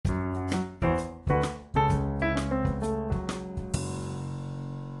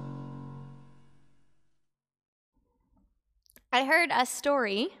I heard a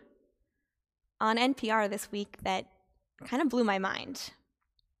story on NPR this week that kind of blew my mind.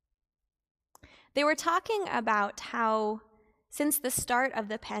 They were talking about how, since the start of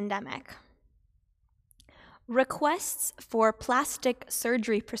the pandemic, requests for plastic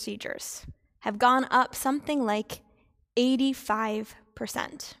surgery procedures have gone up something like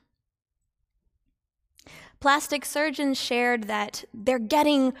 85%. Plastic surgeons shared that they're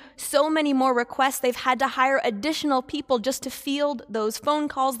getting so many more requests, they've had to hire additional people just to field those phone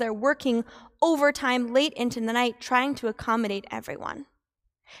calls. They're working overtime late into the night trying to accommodate everyone.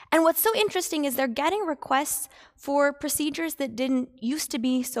 And what's so interesting is they're getting requests for procedures that didn't used to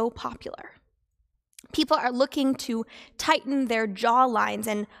be so popular. People are looking to tighten their jaw lines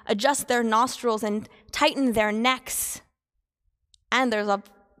and adjust their nostrils and tighten their necks. And there's a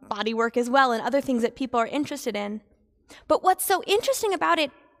body work as well and other things that people are interested in. But what's so interesting about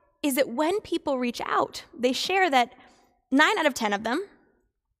it is that when people reach out, they share that 9 out of 10 of them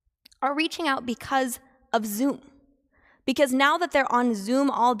are reaching out because of Zoom. Because now that they're on Zoom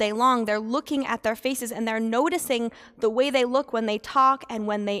all day long, they're looking at their faces and they're noticing the way they look when they talk and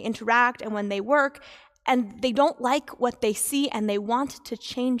when they interact and when they work, and they don't like what they see and they want to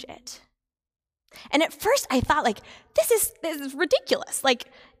change it. And at first I thought, this is ridiculous.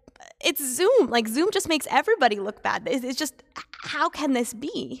 It's Zoom. Zoom just makes everybody look bad. It's just, how can this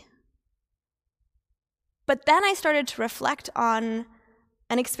be? But then I started to reflect on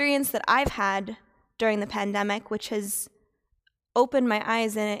an experience that I've had during the pandemic, which has opened my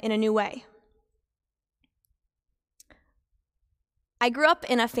eyes in a new way. I grew up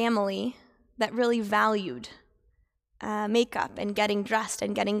in a family that really valued makeup and getting dressed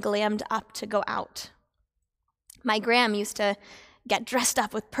and getting glammed up to go out. My gram used to get dressed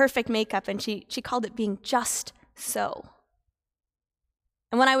up with perfect makeup, and she called it being just so.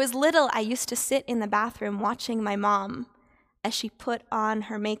 And when I was little, I used to sit in the bathroom watching my mom as she put on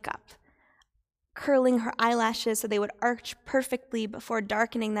her makeup, curling her eyelashes so they would arch perfectly before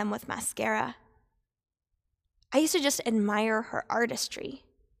darkening them with mascara. I used to just admire her artistry,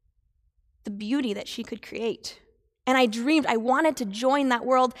 the beauty that she could create. And I wanted to join that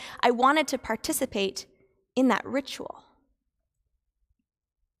world. I wanted to participate in that ritual.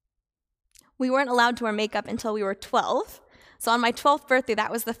 We weren't allowed to wear makeup until we were 12. So on my 12th birthday,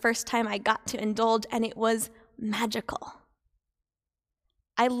 that was the first time I got to indulge, and it was magical.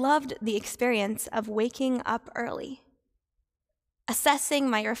 I loved the experience of waking up early, assessing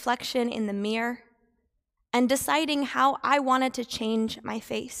my reflection in the mirror, and deciding how I wanted to change my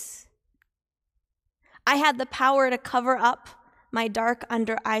face. I had the power to cover up my dark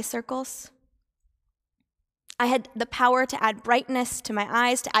under eye circles. I had the power to add brightness to my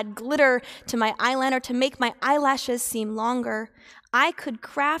eyes, to add glitter to my eyeliner, to make my eyelashes seem longer. I could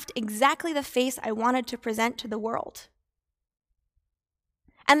craft exactly the face I wanted to present to the world.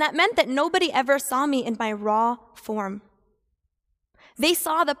 And that meant that nobody ever saw me in my raw form. They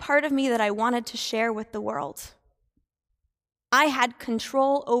saw the part of me that I wanted to share with the world. I had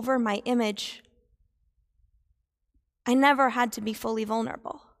control over my image. I never had to be fully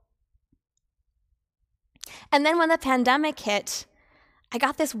vulnerable. And then when the pandemic hit, I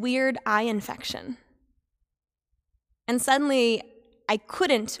got this weird eye infection. And suddenly, I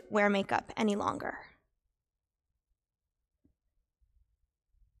couldn't wear makeup any longer.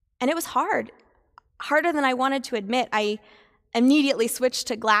 And it was hard, harder than I wanted to admit. I immediately switched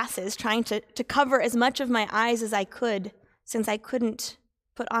to glasses, trying to cover as much of my eyes as I could, since I couldn't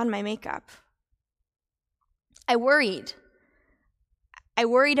put on my makeup. I worried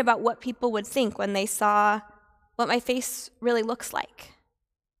about what people would think when they saw what my face really looks like.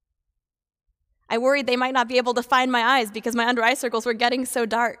 I worried they might not be able to find my eyes because my under eye circles were getting so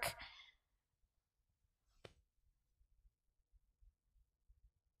dark.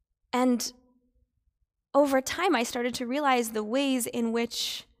 And over time, I started to realize the ways in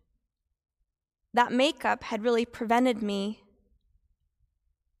which that makeup had really prevented me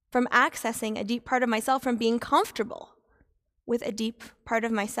from accessing a deep part of myself, from being comfortable with a deep part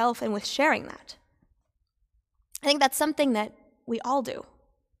of myself and with sharing that. I think that's something that we all do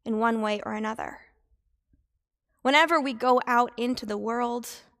in one way or another. Whenever we go out into the world,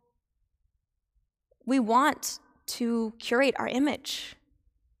 we want to curate our image.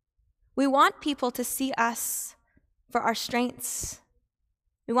 We want people to see us for our strengths.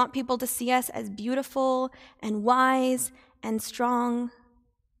 We want people to see us as beautiful and wise and strong.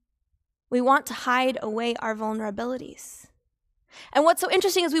 We want to hide away our vulnerabilities. And what's so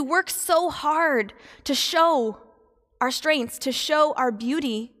interesting is we work so hard to show our strengths, to show our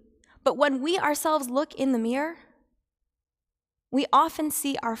beauty, but when we ourselves look in the mirror, we often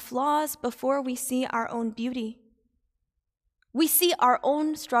see our flaws before we see our own beauty. We see our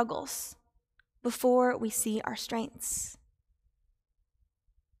own struggles before we see our strengths.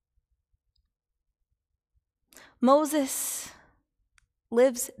 Moses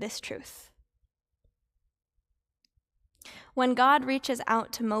lives this truth. When God reaches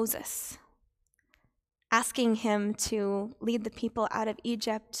out to Moses, asking him to lead the people out of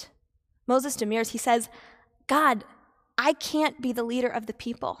Egypt, Moses demurs. He says, God, I can't be the leader of the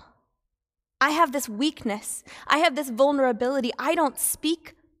people. I have this weakness. I have this vulnerability. I don't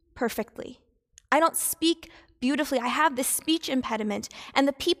speak perfectly. I don't speak beautifully. I have this speech impediment, and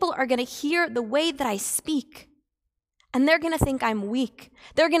the people are going to hear the way that I speak. And they're going to think I'm weak.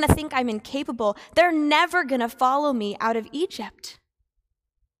 They're going to think I'm incapable. They're never going to follow me out of Egypt.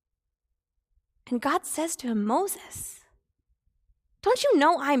 And God says to him, Moses, don't you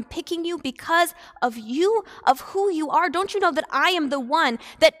know I'm picking you because of you, of who you are? Don't you know that I am the one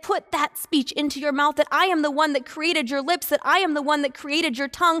that put that speech into your mouth, that I am the one that created your lips, that I am the one that created your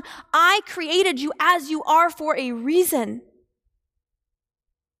tongue? I created you as you are for a reason.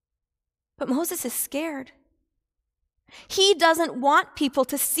 But Moses is scared. He doesn't want people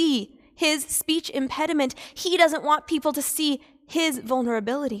to see his speech impediment. He doesn't want people to see his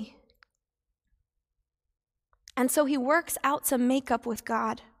vulnerability. And so he works out some makeup with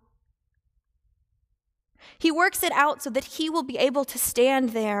God. He works it out so that he will be able to stand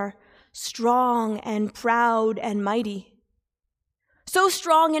there strong and proud and mighty. So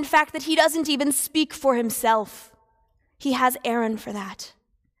strong, in fact, that he doesn't even speak for himself. He has Aaron for that.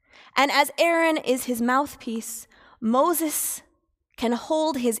 And as Aaron is his mouthpiece, Moses can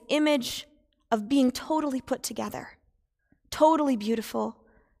hold his image of being totally put together, totally beautiful,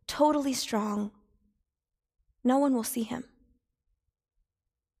 totally strong. No one will see him.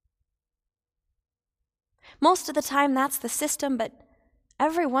 Most of the time, that's the system, but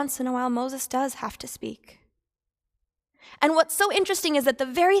every once in a while, Moses does have to speak. And what's so interesting is that the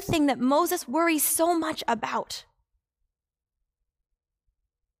very thing that Moses worries so much about,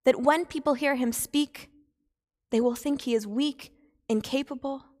 that when people hear him speak, they will think he is weak,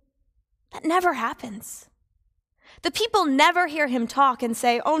 incapable. That never happens. The people never hear him talk and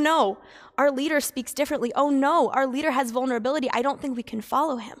say, oh no, our leader speaks differently. Oh no, our leader has vulnerability. I don't think we can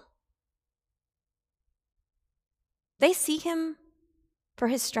follow him. They see him for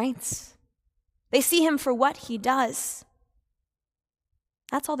his strengths. They see him for what he does.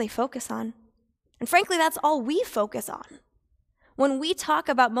 That's all they focus on. And frankly, that's all we focus on. When we talk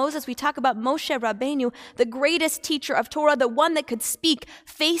about Moses, we talk about Moshe Rabbeinu, the greatest teacher of Torah, the one that could speak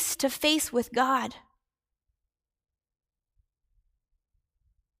face to face with God.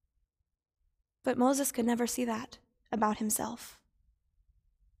 But Moses could never see that about himself.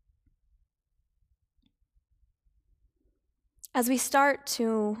 As we start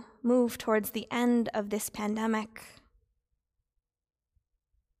to move towards the end of this pandemic,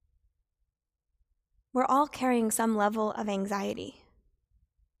 we're all carrying some level of anxiety.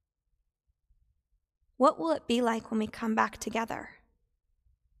 What will it be like when we come back together?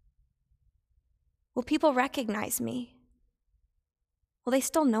 Will people recognize me? Will they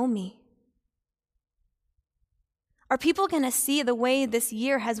still know me? Are people going to see the way this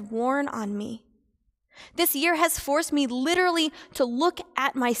year has worn on me? This year has forced me literally to look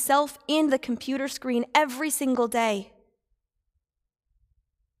at myself in the computer screen every single day.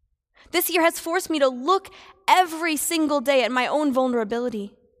 This year has forced me to look every single day at my own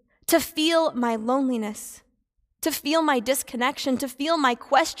vulnerability, to feel my loneliness, to feel my disconnection, to feel my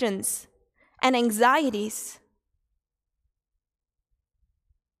questions and anxieties.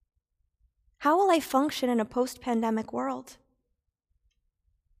 How will I function in a post-pandemic world?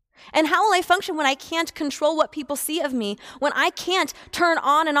 And how will I function when I can't control what people see of me, when I can't turn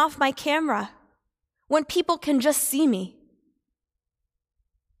on and off my camera, when people can just see me?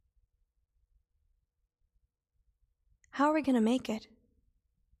 How are we going to make it?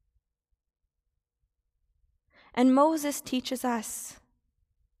 And Moses teaches us,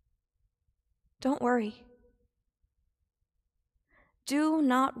 don't worry. Do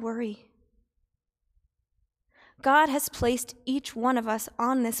not worry. God has placed each one of us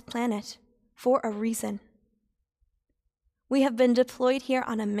on this planet for a reason. We have been deployed here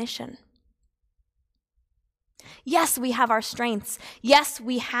on a mission. Yes, we have our strengths. Yes,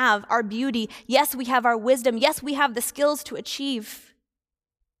 we have our beauty. Yes, we have our wisdom. Yes, we have the skills to achieve.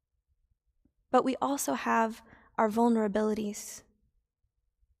 But we also have our vulnerabilities,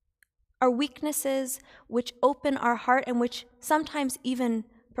 our weaknesses which open our heart and which sometimes even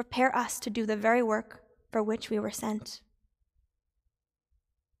prepare us to do the very work for which we were sent.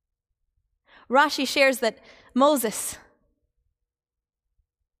 Rashi shares that Moses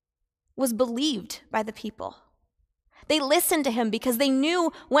was believed by the people. They listened to him because they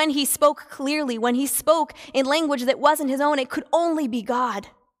knew when he spoke clearly, when he spoke in language that wasn't his own, it could only be God.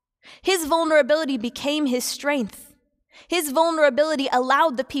 His vulnerability became his strength. His vulnerability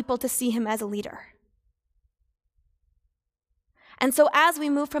allowed the people to see him as a leader. And so as we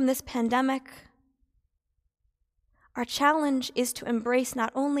move from this pandemic, our challenge is to embrace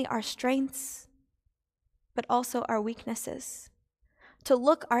not only our strengths, but also our weaknesses, to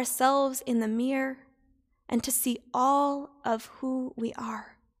look ourselves in the mirror and to see all of who we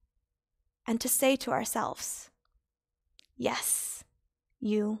are, and to say to ourselves, yes,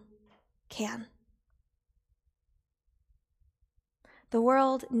 you can. The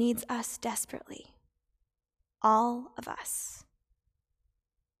world needs us desperately, all of us.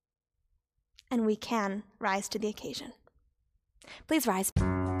 And we can rise to the occasion. Please rise.